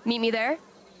 Meet me there?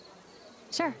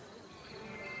 Sure.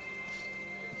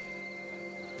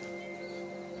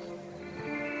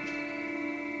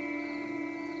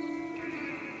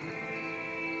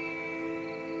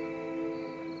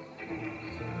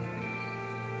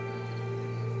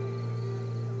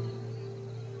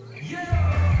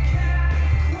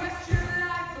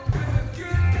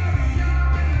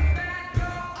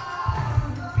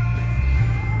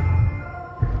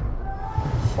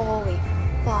 Holy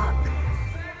fuck.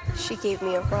 She gave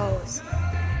me a rose.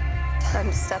 Time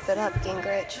to step it up,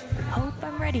 Gingrich. Hope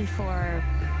I'm ready for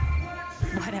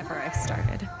whatever I've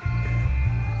started.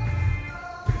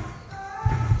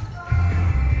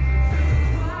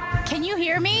 Can you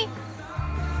hear me?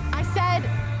 I said,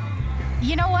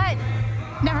 you know what?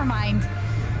 Never mind.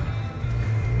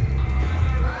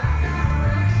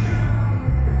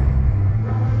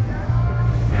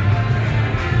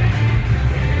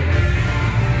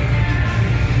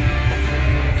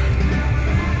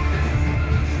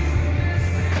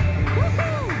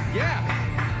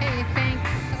 Hey,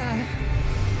 thanks,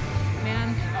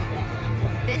 man.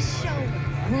 This show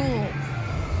rules.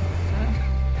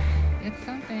 It's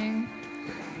something.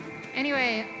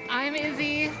 Anyway, I'm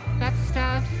Izzy. That's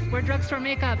Steph. We're drugstore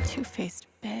makeup. Two-faced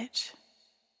bitch.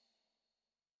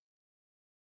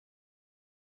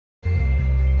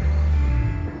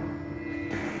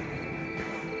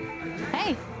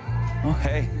 Hey. Oh,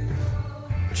 hey.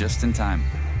 Just in time.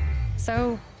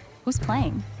 So, who's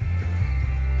playing?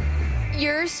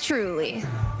 Yours truly.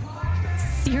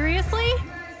 Seriously?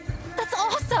 That's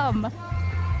awesome!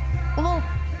 Well,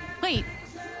 wait,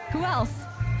 who else?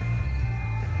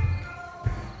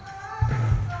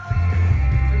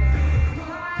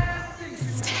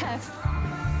 Steph.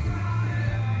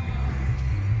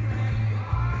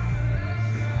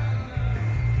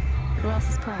 Who else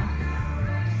is playing?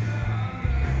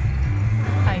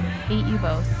 I hate you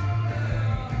both.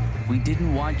 We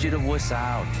didn't want you to wuss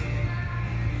out.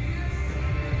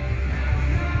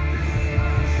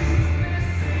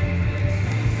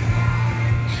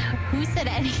 Who said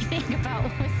anything about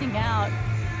wussing out?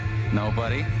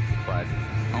 Nobody, but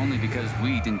only because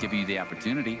we didn't give you the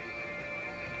opportunity.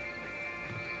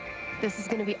 This is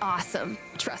gonna be awesome.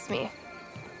 Trust me.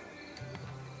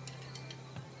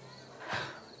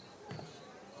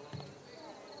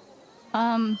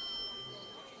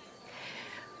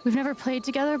 We've never played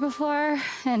together before,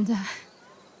 and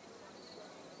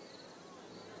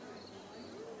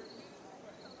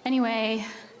anyway,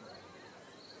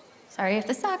 sorry if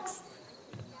this sucks.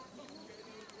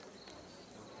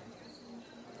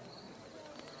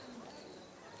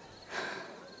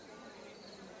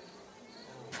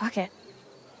 Fuck it.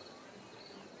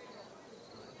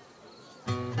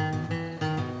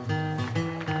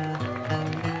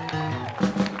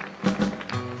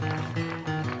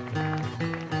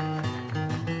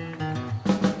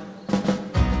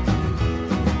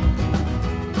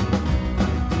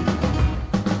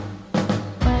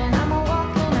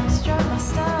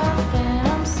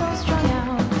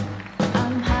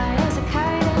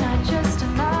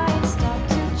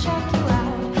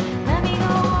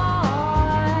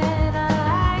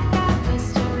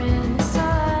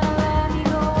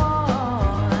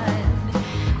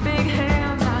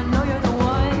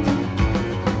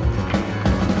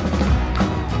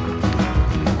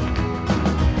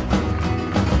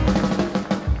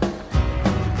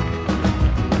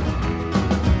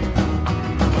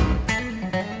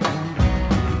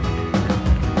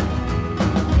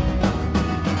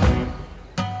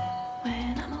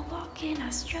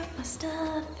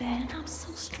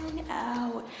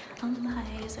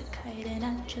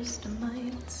 Just a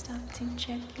might stop to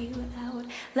check you out.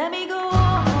 Let me go on.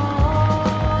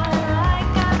 I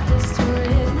got this tour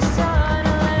in the sun.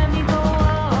 Let me go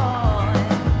on.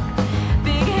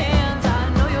 Big hands, I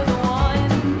know you're the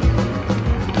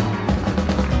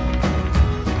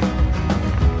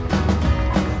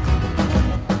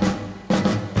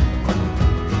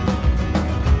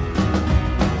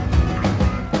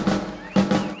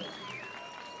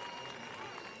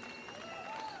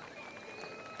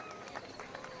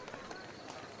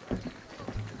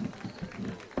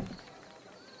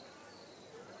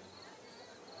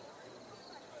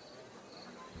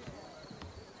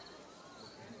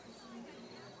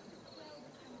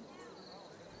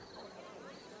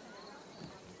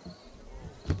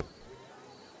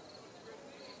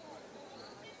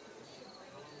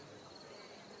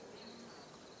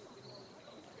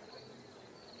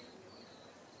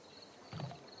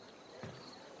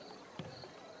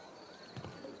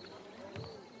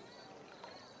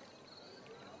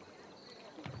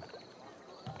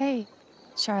Hey,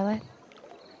 Charlotte.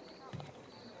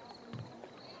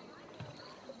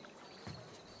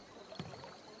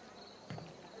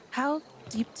 How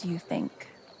deep do you think?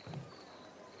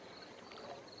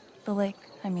 The lake,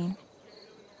 I mean.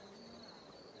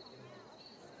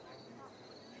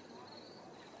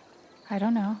 I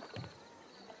don't know.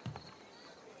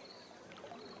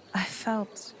 I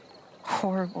felt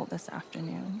horrible this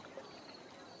afternoon.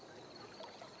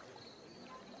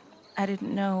 I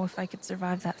didn't know if I could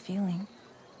survive that feeling.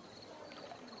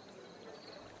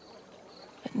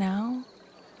 But now,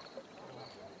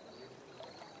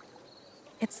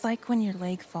 it's like when your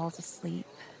leg falls asleep.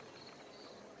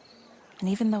 And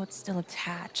even though it's still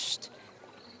attached,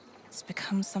 it's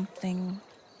become something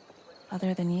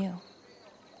other than you.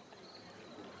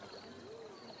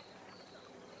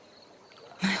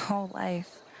 My whole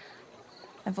life,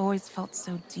 I've always felt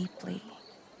so deeply.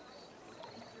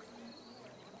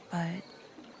 But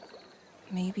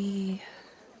maybe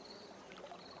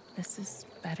this is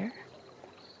better?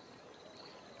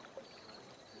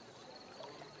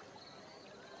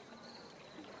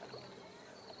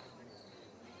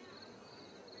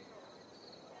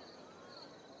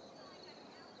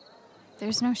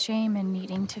 There's no shame in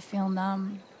needing to feel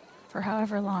numb for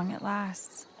however long it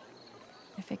lasts,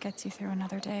 if it gets you through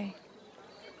another day.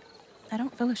 I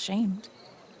don't feel ashamed.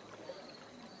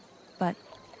 But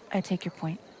I take your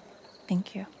point.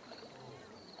 Thank you.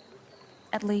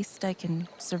 At least I can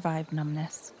survive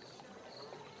numbness.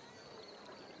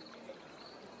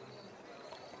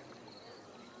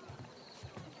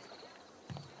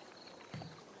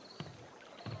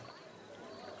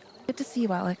 Good to see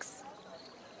you, Alex.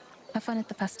 Have fun at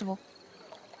the festival.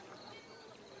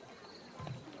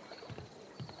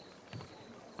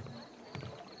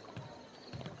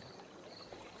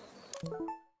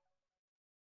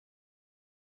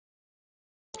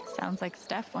 Sounds like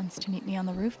Steph wants to meet me on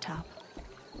the rooftop.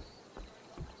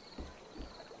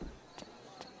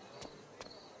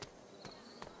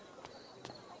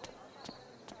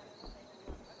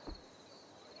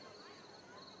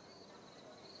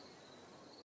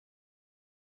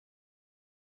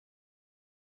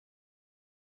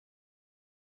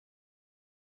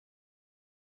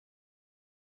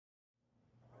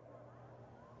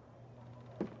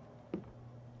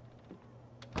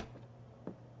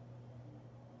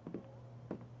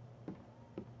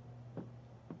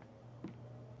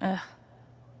 Ugh.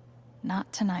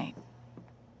 Not tonight.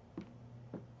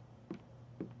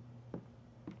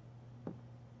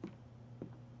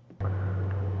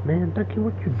 Man, Ducky,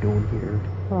 what you doing here?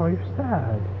 Oh, you're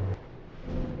sad.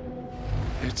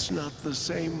 It's not the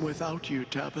same without you,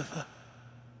 Tabitha.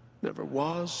 Never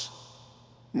was,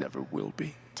 never will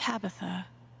be. Tabitha.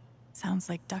 Sounds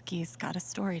like Ducky's got a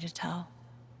story to tell.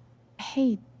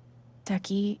 Hey,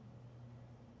 Ducky.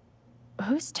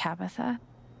 Who's Tabitha?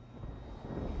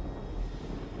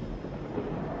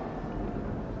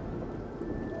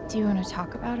 Do you want to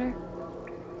talk about her?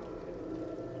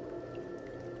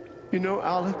 You know,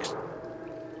 Alex,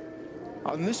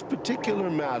 on this particular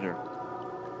matter,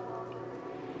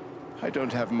 I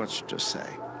don't have much to say.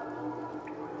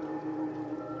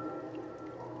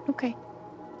 Okay.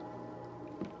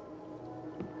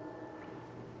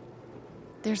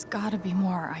 There's gotta be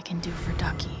more I can do for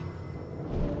Ducky.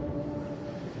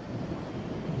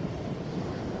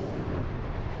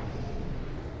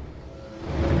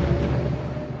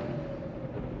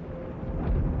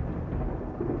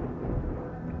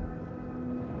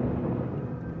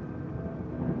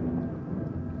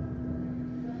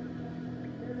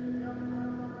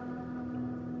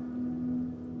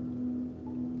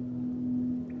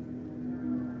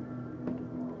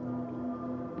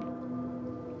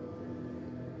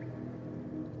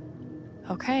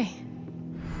 Okay.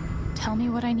 Tell me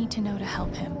what I need to know to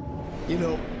help him. You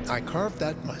know, I carved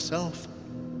that myself.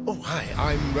 Oh, hi,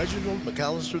 I'm Reginald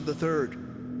McAllister III.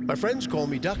 My friends call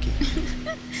me Ducky.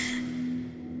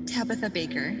 Tabitha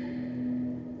Baker.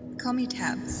 Call me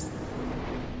Tabs.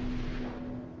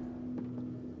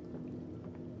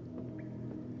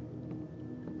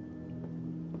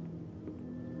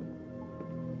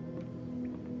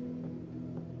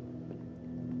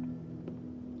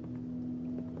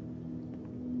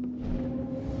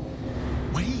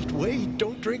 Wait,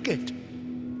 don't drink it.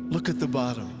 Look at the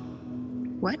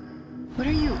bottom. What? What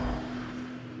are you?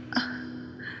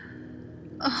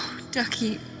 Oh,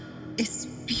 Ducky, it's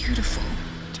beautiful.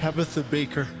 Tabitha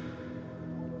Baker,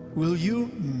 will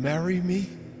you marry me?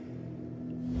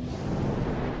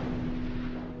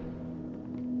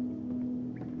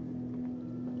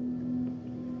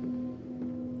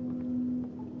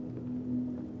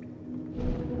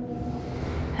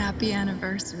 Happy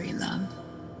anniversary, love.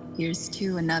 Here's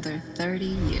to another 30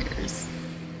 years.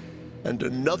 And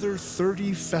another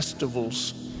 30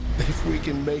 festivals, if we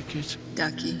can make it.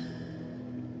 Ducky,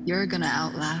 you're gonna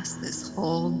outlast this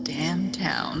whole damn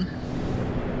town.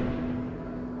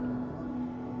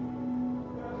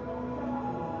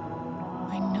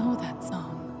 I know that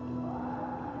song.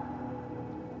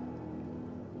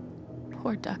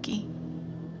 Poor Ducky.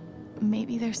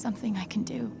 maybe there's something I can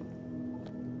do.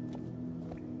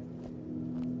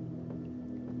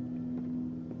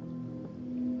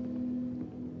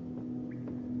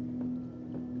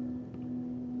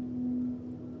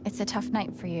 It's a tough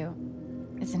night for you,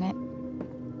 isn't it?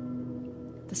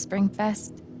 The Spring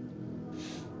Fest.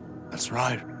 That's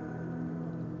right.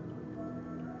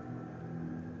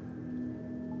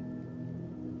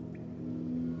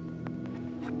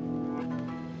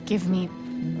 Give me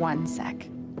 1 sec.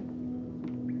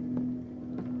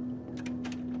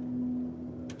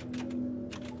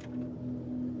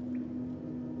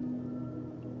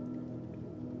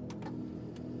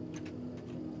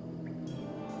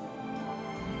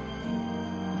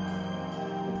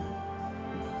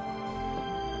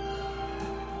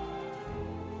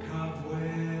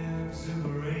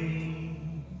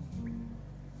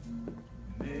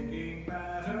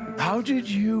 How did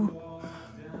you...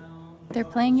 They're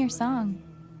playing your song.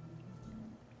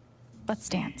 Let's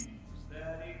dance.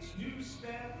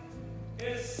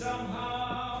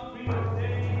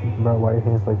 Bro, why your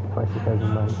hands like twice the size of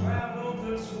mine?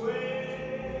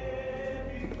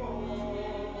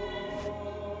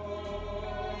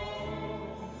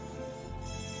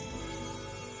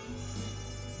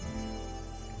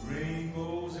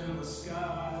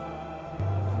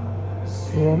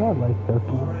 Yeah, I like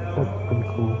Turkey. That's pretty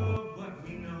cool.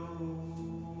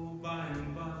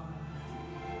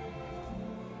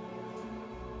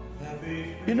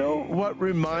 You know what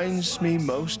reminds me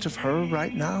most of her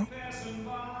right now?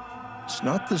 It's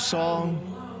not the song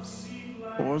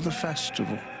or the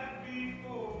festival.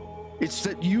 It's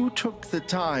that you took the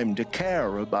time to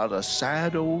care about a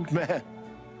sad old man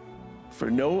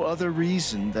for no other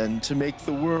reason than to make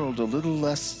the world a little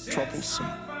less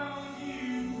troublesome.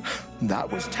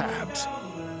 That was Tabs.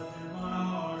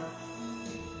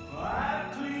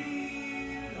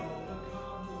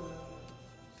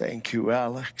 Thank you,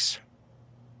 Alex.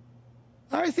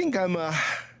 I think I'm a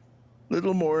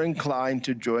little more inclined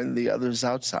to join the others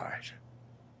outside.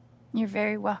 You're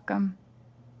very welcome.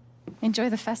 Enjoy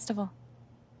the festival.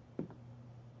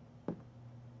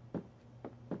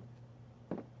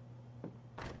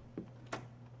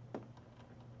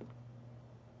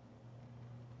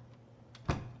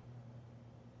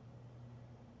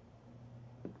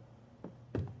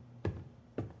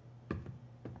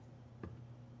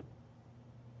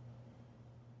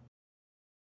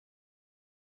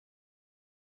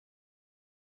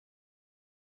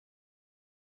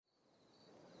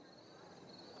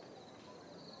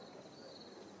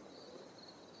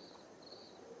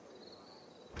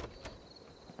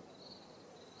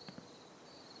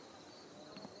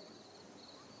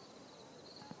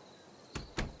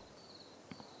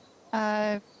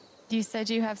 You said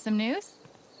you have some news?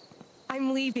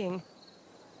 I'm leaving.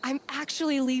 I'm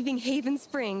actually leaving Haven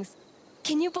Springs.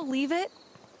 Can you believe it?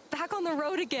 Back on the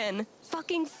road again.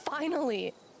 Fucking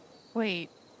finally. Wait,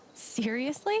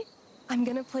 seriously? I'm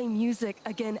gonna play music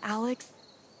again, Alex.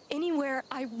 Anywhere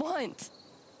I want.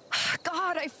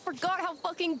 God, I forgot how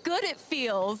fucking good it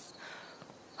feels.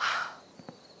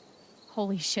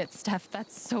 Holy shit, Steph,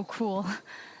 that's so cool.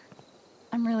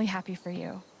 I'm really happy for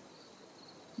you.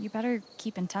 You better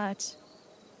keep in touch.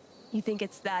 You think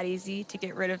it's that easy to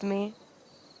get rid of me?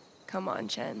 Come on,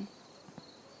 Chen.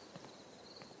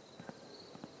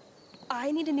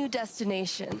 I need a new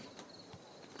destination.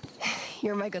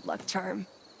 You're my good luck charm.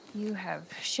 You have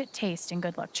shit taste in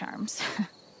good luck charms.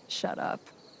 Shut up.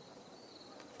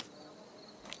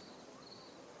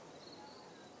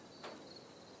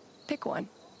 Pick one.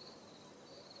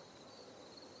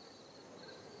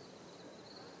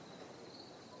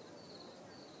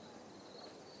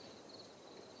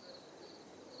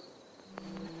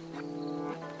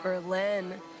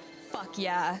 Berlin. Fuck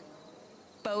yeah.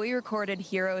 Bowie recorded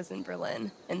Heroes in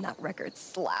Berlin, and that record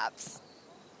slaps.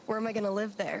 Where am I gonna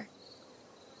live there?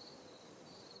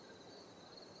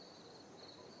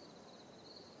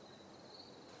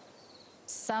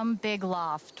 Some big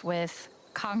loft with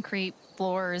concrete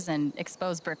floors and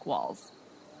exposed brick walls.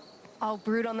 I'll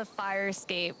brood on the fire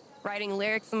escape, writing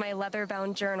lyrics in my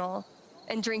leather-bound journal,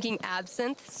 and drinking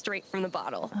absinthe straight from the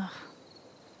bottle. Ugh.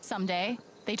 Someday,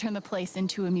 they turn the place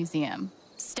into a museum.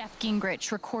 Steph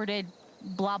Gingrich recorded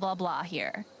blah, blah, blah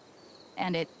here.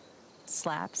 And it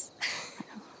slaps.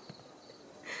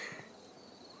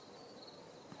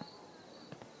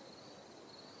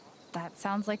 That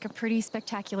sounds like a pretty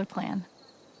spectacular plan.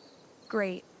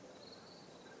 Great.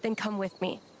 Then come with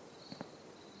me.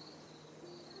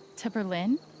 To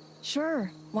Berlin?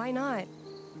 Sure, why not?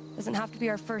 Doesn't have to be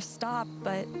our first stop,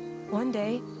 but one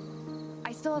day.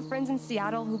 I still have friends in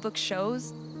Seattle who book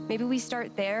shows. Maybe we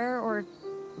start there, or,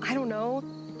 I don't know,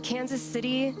 Kansas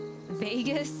City,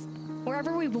 Vegas,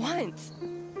 wherever we want.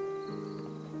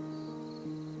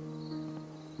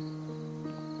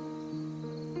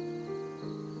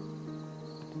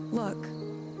 Look,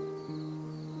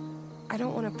 I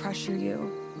don't want to pressure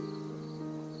you,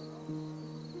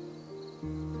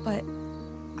 but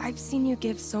I've seen you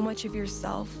give so much of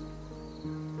yourself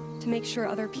to make sure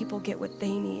other people get what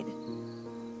they need.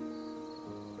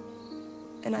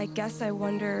 And I guess I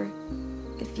wonder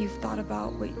if you've thought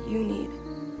about what you need.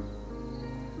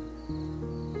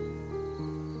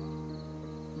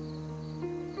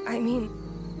 I mean,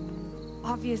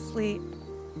 obviously,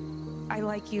 I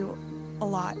like you a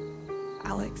lot,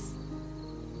 Alex.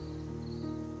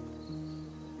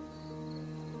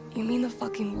 You mean the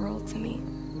fucking world to me.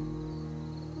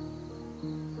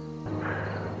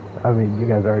 I mean, you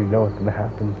guys already know what's gonna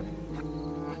happen.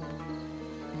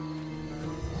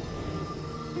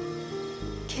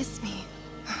 Kiss me.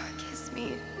 Kiss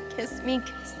me. Kiss me.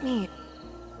 Kiss me.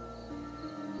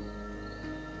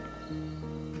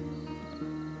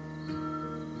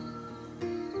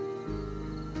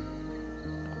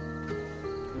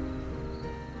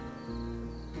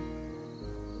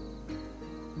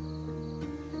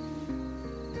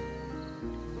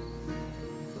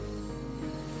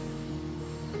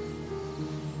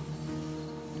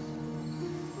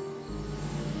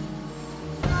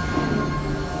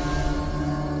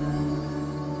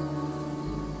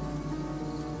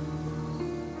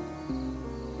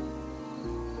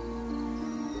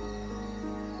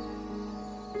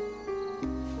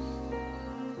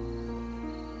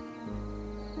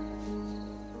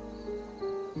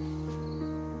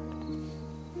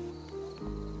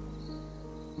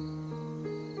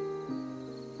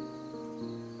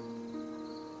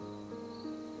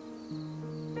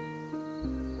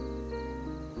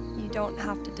 You don't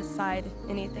have to decide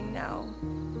anything now,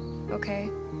 okay?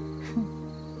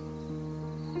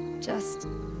 Just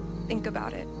think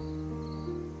about it.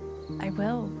 I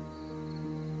will.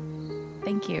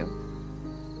 Thank you.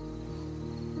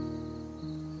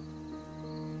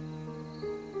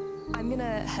 I'm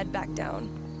gonna head back down.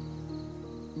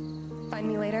 Find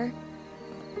me later?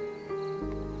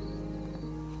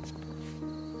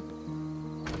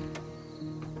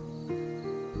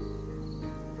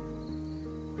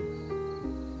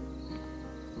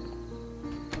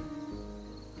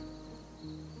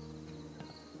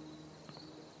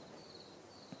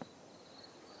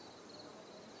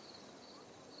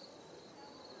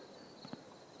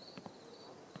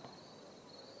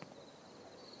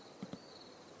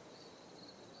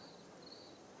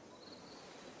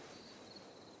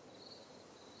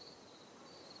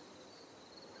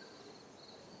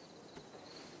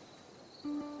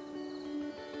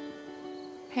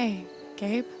 Hey,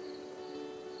 Gabe.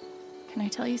 Can I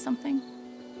tell you something?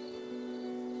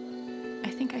 I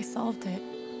think I solved it.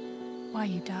 Why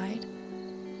you died.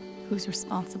 Who's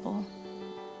responsible.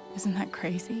 Isn't that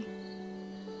crazy?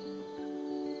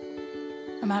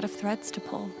 I'm out of threads to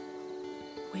pull,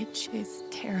 which is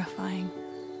terrifying.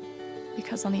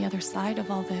 Because on the other side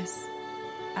of all this,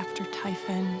 after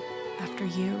Typhon, after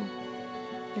you,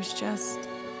 there's just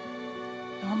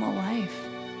normal life.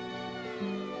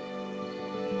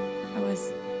 I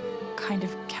was kind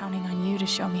of counting on you to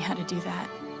show me how to do that.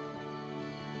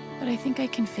 But I think I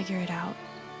can figure it out.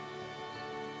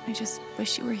 I just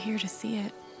wish you were here to see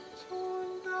it.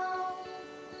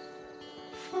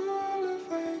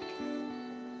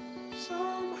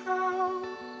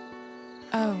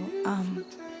 Oh,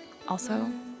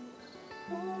 also,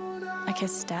 I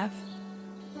kissed Steph,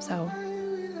 so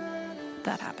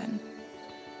that happened.